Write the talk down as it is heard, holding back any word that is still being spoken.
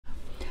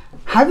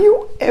Have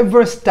you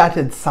ever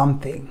started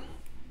something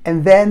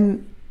and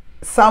then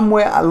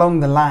somewhere along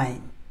the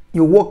line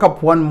you woke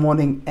up one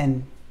morning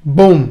and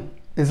boom,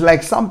 it's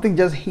like something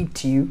just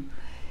hit you.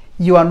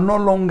 You are no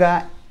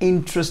longer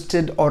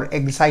interested or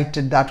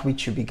excited that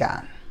which you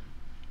began.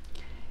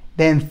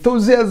 The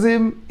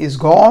enthusiasm is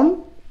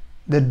gone.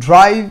 The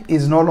drive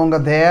is no longer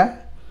there.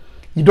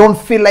 You don't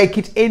feel like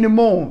it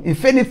anymore.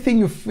 If anything,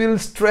 you feel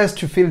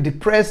stressed, you feel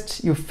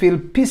depressed, you feel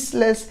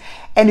peaceless,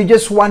 and you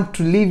just want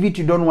to leave it.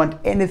 You don't want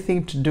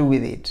anything to do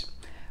with it.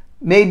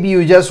 Maybe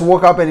you just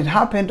woke up and it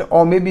happened,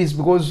 or maybe it's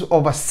because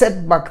of a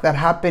setback that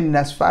happened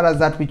as far as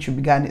that which you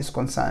began is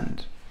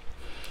concerned.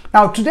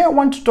 Now, today I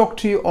want to talk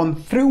to you on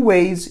 3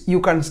 ways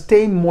you can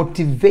stay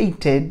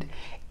motivated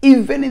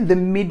even in the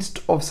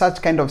midst of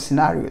such kind of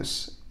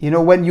scenarios. You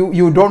know, when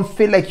you don't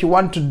feel like you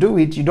want to do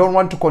it, you don't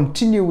want to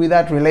continue with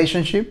that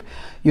relationship,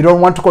 you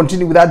don't want to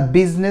continue with that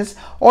business,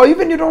 or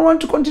even you don't want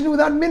to continue with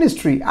that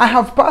ministry. I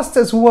have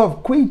pastors who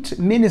have quit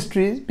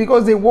ministries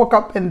because they woke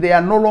up and they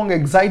are no longer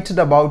excited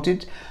about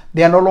it.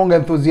 They are no longer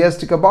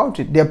enthusiastic about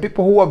it. There are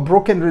people who have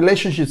broken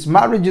relationships.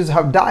 Marriages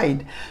have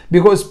died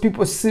because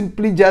people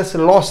simply just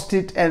lost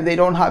it and they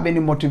don't have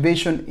any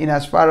motivation in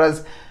as far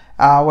as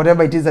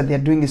whatever it is that they're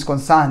doing is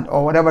concerned,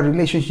 or whatever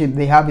relationship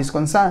they have is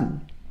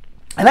concerned.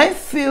 And I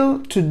feel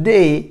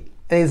today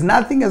there is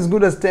nothing as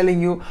good as telling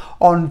you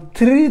on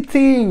 3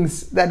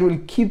 things that will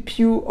keep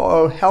you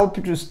or help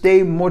you to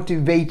stay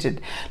motivated.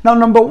 Now,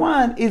 number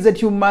 1 is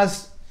that you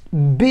must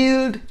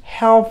build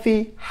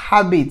healthy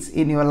habits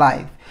in your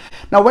life.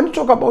 Now, when you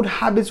talk about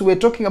habits, we're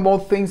talking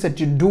about things that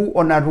you do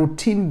on a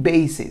routine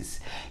basis.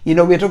 You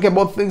know, we're talking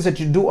about things that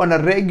you do on a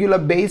regular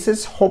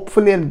basis,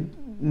 hopefully, and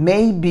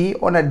maybe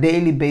on a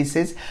daily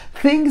basis.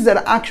 Things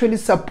that actually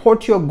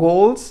support your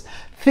goals.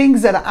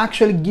 Things that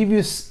actually give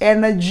you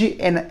energy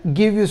and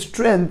give you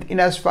strength in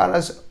as far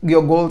as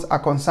your goals are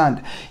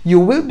concerned.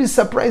 You will be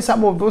surprised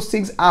some of those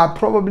things are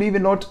probably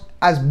even not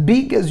as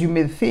big as you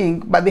may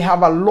think, but they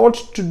have a lot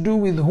to do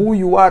with who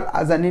you are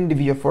as an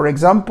individual. For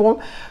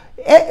example,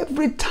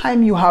 every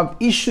time you have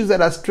issues that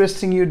are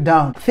stressing you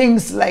down,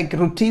 things like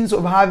routines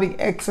of having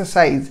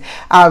exercise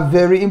are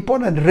very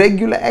important.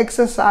 Regular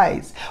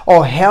exercise,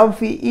 or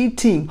healthy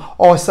eating,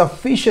 or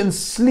sufficient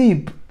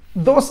sleep.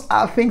 Those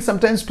are things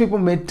sometimes people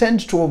may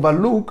tend to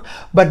overlook,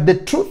 but the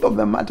truth of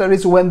the matter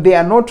is when they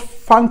are not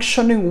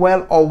functioning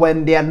well, or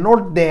when they are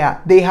not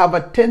there, they have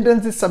a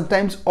tendency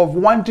sometimes of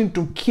wanting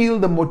to kill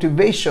the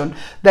motivation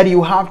that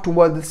you have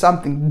towards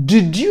something.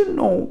 Did you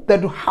know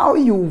that how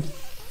you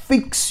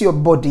fix your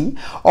body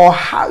or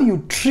how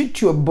you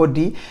treat your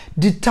body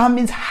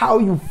determines how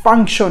you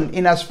function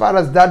in as far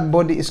as that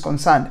body is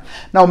concerned?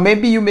 Now,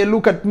 maybe you may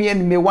look at me and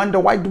you may wonder,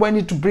 why do I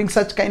need to bring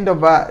such kind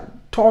of a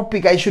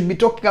topic? I should be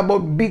talking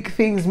about big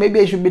things. Maybe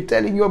I should be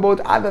telling you about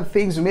other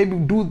things. Maybe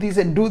do this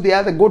and do the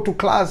other, go to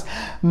class,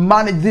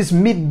 manage this,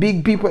 meet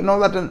big people and all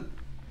that. And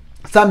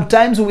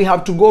sometimes we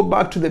have to go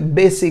back to the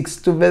basics,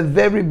 to the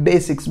very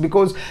basics,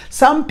 because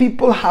some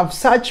people have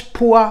such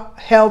poor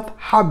health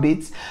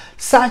habits,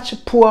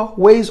 such poor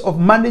ways of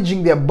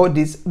managing their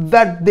bodies,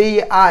 that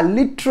they are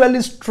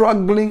literally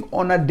struggling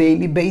on a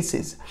daily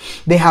basis.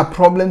 They have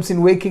problems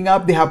in waking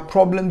up, they have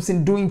problems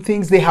in doing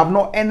things, they have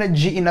no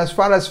energy in as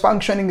far as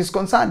functioning is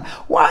concerned.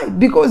 Why?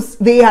 Because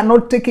they are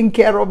not taking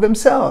care of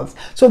themselves.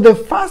 So the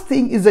first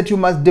thing is that you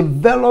must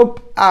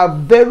develop a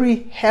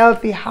very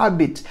healthy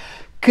habit.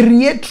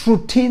 Create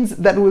routines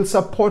that will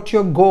support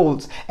your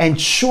goals.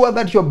 Ensure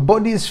that your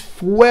body is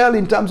well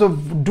in terms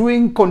of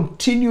doing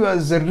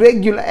continuous,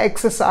 regular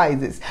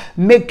exercises.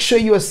 Make sure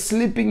you are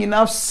sleeping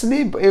enough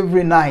sleep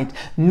every night.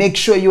 Make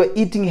sure you are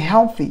eating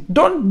healthy.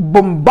 Don't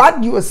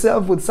bombard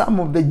yourself with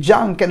some of the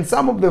junk and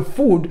some of the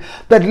food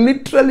that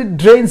literally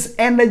drains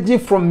energy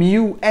from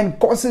you and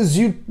causes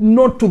you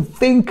not to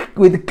think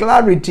with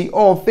clarity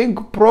or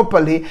think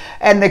properly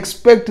and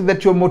expect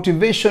that your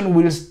motivation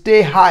will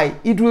stay high.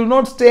 It will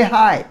not stay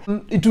high.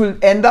 It will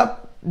end up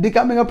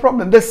becoming a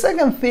problem. The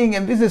second thing,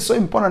 and this is so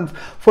important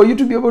for you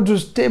to be able to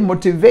stay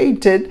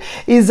motivated,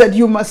 is that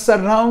you must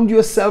surround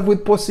yourself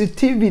with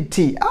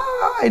positivity.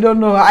 I don't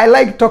know, I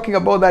like talking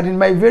about that in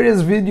my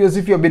various videos.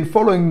 If you've been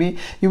following me,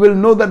 you will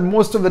know that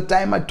most of the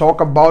time I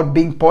talk about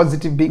being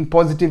positive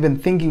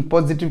and thinking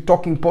positive,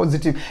 talking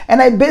positive,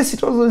 and I base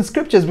it also in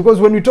scriptures,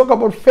 because when we talk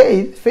about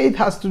faith, faith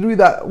has to do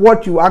with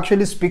what you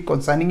actually speak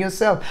concerning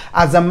yourself.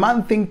 As a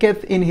man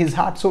thinketh in his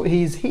heart, so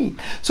he is he.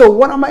 So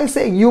what am I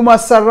saying? You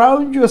must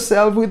surround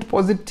yourself with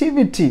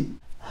positivity.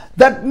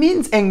 That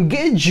means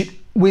engage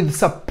with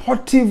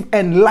supportive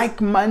and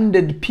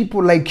like-minded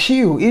people like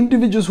you,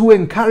 individuals who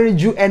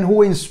encourage you and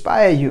who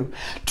inspire you.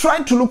 Try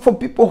to look for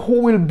people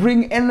who will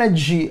bring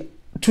energy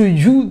to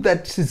you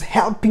that is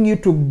helping you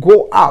to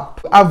go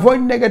up.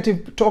 Avoid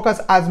negative talkers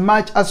as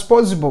much as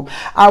possible.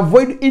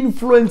 Avoid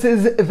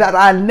influences that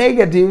are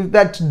negative,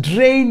 that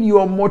drain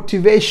your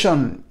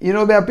motivation. You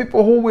know, there are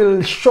people who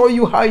will show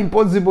you how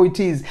impossible it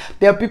is.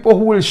 There are people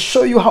who will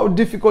show you how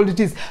difficult it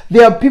is.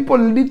 There are people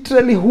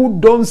literally who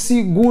don't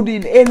see good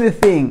in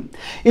anything.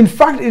 In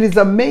fact, it is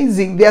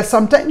amazing. There are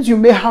sometimes you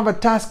may have a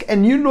task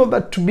and you know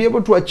that to be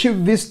able to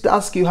achieve this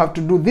task, you have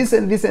to do this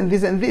and this and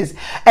this and this.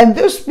 And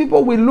those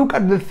people will look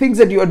at the things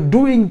that you are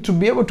doing to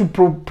be able to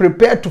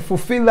prepare to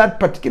fulfill that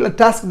particular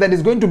task that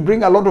is going to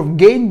bring a lot of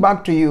gain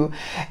back to you.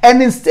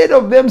 And instead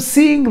of them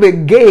seeing the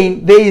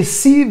gain, they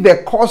see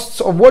the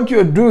costs of what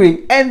you're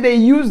doing, and they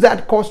use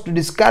that cost to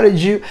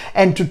discourage you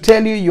and to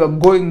tell you you're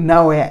going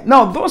nowhere.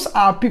 Now, those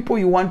are people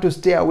you want to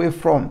stay away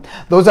from.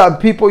 Those are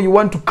people you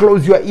want to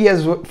close your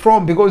ears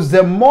from, because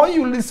the more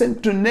you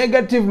listen to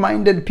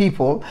negative-minded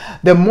people,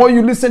 the more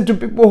you listen to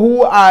people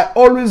who are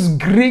always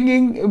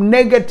bringing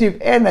negative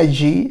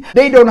energy,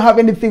 they don't have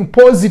anything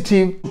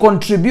positive to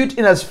contribute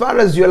in as far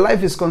as your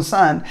life is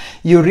concerned,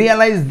 you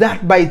realize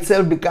that by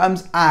itself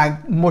becomes a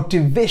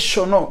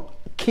motivational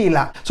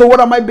killer. So what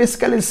am I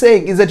basically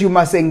saying is that you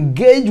must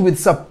engage with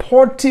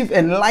supportive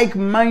and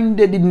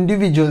like-minded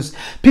individuals,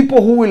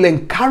 people who will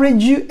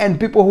encourage you and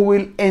people who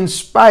will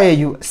inspire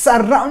you.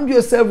 Surround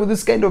yourself with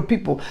this kind of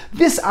people.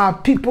 These are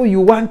people you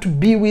want to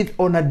be with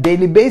on a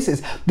daily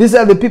basis. These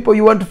are the people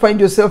you want to find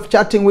yourself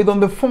chatting with on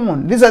the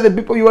phone. These are the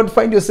people you want to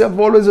find yourself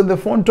always on the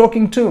phone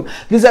talking to.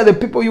 These are the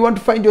people you want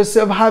to find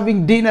yourself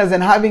having dinners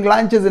and having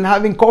lunches and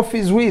having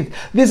coffees with.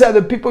 These are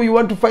the people you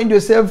want to find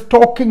yourself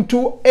talking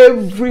to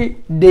every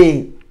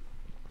day.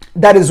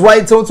 That is why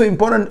it's also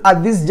important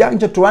at this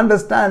juncture to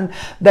understand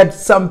that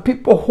some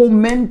people who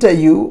mentor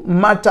you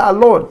matter a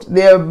lot.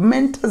 They are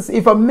mentors.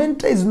 If a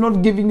mentor is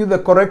not giving you the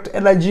correct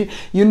energy,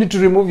 you need to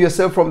remove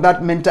yourself from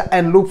that mentor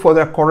and look for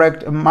the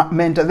correct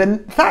mentor.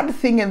 Then third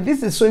thing, and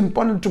this is so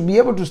important to be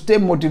able to stay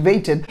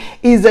motivated,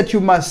 is that you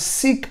must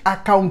seek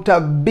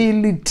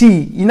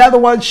accountability. In other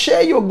words,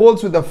 share your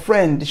goals with a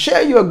friend,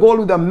 share your goal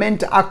with a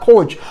mentor, a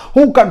coach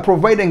who can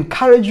provide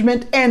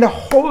encouragement and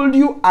hold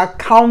you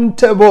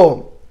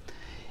accountable.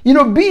 You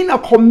know, being a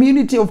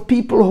community of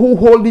people who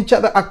hold each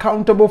other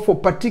accountable for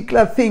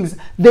particular things,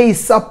 they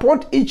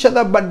support each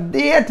other, but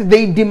yet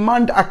they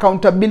demand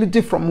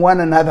accountability from one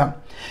another.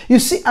 You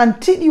see,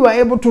 until you are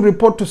able to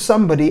report to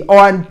somebody,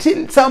 or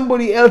until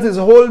somebody else is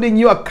holding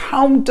you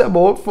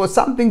accountable for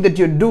something that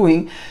you're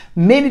doing,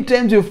 many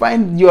times you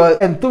find your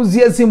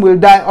enthusiasm will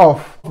die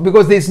off,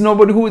 because there's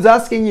nobody who is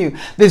asking you.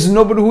 There's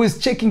nobody who is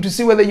checking to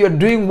see whether you're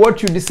doing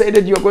what you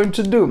decided you're going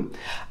to do.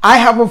 I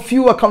have a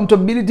few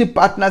accountability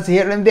partners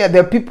here and there.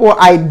 There are people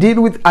I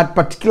deal with at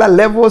particular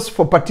levels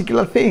for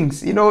particular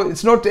things. You know,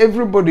 it's not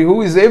everybody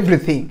who is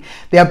everything.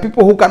 There are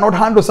people who cannot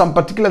handle some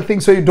particular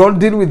things, so you don't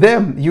deal with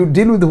them. You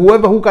deal with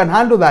whoever who can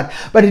handle that.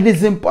 But it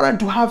is important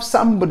to have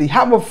somebody,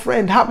 have a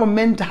friend, have a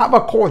mentor, have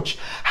a coach,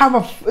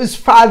 have his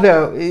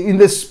father. In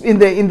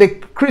the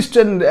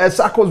Christian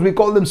circles, we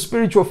call them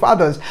spiritual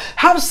fathers.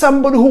 Have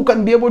somebody who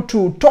can be able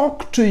to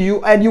talk to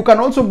you, and you can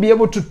also be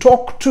able to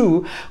talk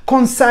to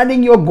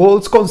concerning your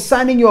goals,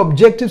 concerning your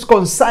objectives,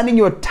 concerning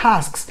your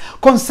tasks,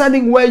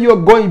 concerning where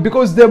you're going.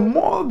 Because the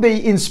more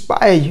they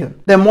inspire you,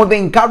 the more they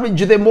encourage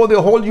you, the more they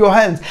hold your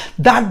hands,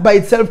 that by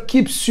itself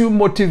keeps you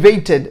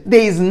motivated.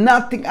 There is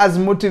nothing as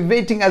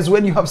motivating as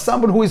when you have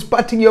somebody who is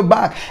patting your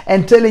back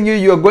and telling you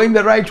you're going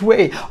the right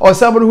way, or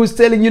somebody who's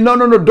telling you, no,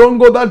 don't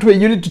go that way,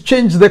 you need to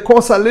change the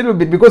course a little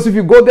bit, because if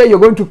you go there, you're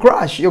going to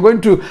crash, you're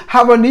going to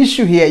have an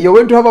issue here, you're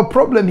going to have a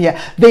problem here.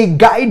 They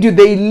guide you,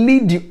 they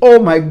lead you. Oh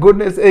my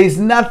goodness, there is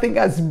nothing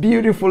as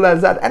beautiful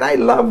as that. And I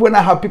love when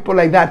I have people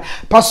like that.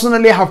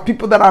 Personally, I have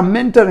people that I'm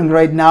mentoring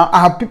right now. I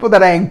have people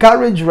that I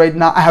encourage right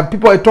now. I have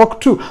people I talk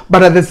to,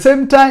 but at the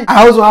same time,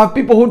 I also have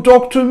people who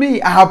talk to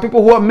me. I have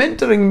people who are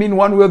mentoring me in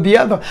one way or the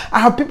other. I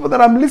have people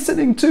that I'm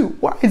listening to.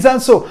 Why is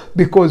that so?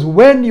 Because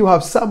when you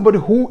have somebody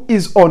who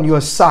is on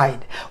your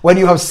side, when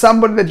you have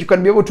somebody that you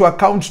can be able to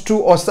account to,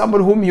 or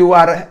somebody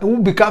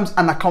who becomes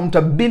an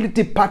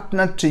accountability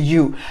partner to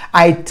you,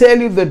 I tell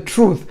you the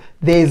truth,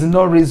 there is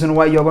no reason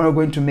why you're not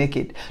going to make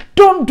it.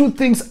 Don't do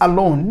things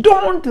alone.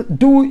 Don't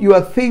do your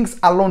things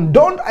alone.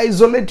 Don't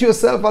isolate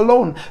yourself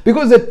alone.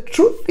 Because the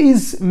truth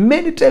is,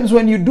 many times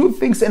when you do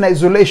things in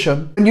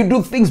isolation, when you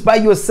do things by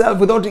yourself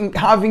without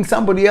having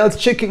somebody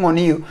else checking on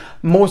you,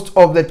 most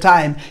of the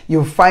time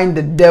you find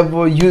the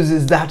devil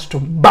uses that to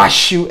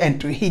bash you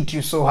and to hit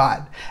you so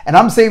hard. And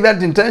I'm saying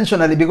that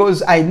intentionally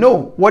because I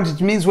know what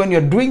it means when you're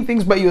doing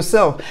things by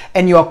yourself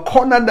and you are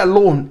cornered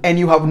alone and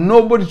you have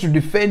nobody to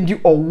defend you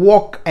or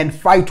walk and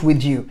fight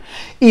with you.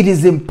 It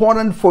is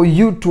important for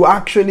you to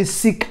actually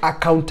seek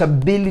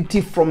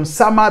accountability from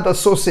some other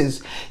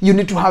sources. You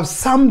need to have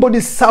somebody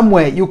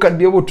somewhere you can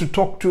be able to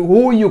talk to,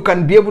 who you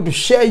can be able to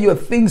share your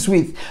things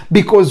with,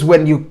 because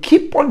when you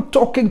keep on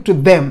talking to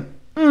them,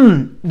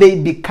 they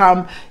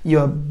become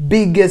your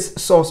biggest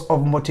source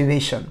of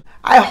motivation.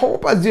 I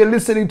hope as you're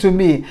listening to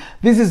me,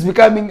 this is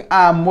becoming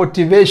a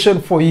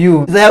motivation for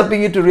you. It's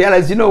helping you to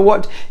realize, you know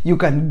what, you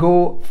can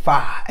go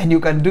far and you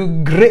can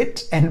do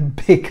great and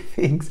big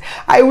things.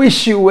 I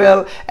wish you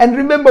well. And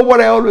remember what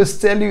I always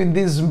tell you in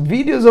these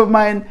videos of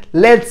mine,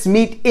 let's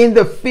meet in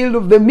the field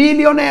of the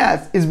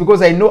millionaires. It's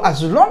because I know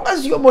as long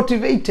as you're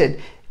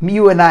motivated,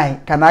 you and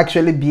I can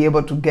actually be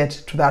able to get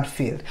to that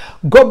field.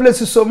 God bless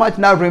you so much.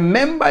 Now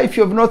remember, if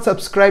you have not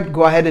subscribed,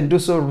 go ahead and do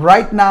so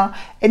right now.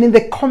 And in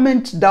the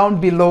comment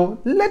down below,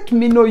 let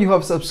me know you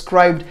have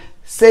subscribed.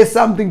 Say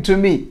something to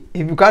me.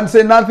 If you can't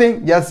say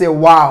nothing, just say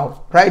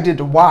wow. Write it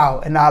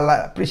wow, and I'll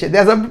appreciate it.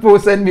 There are some people who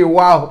send me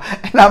wow,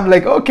 and I'm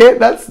like, okay,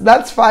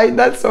 that's fine,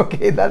 that's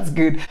okay, that's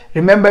good.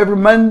 Remember, every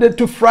Monday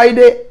to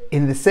Friday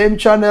in the same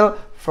channel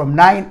from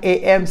 9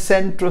 a.m.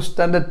 Central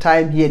Standard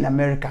Time here in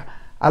America.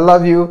 I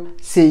love you.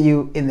 See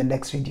you in the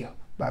next video.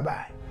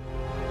 Bye-bye.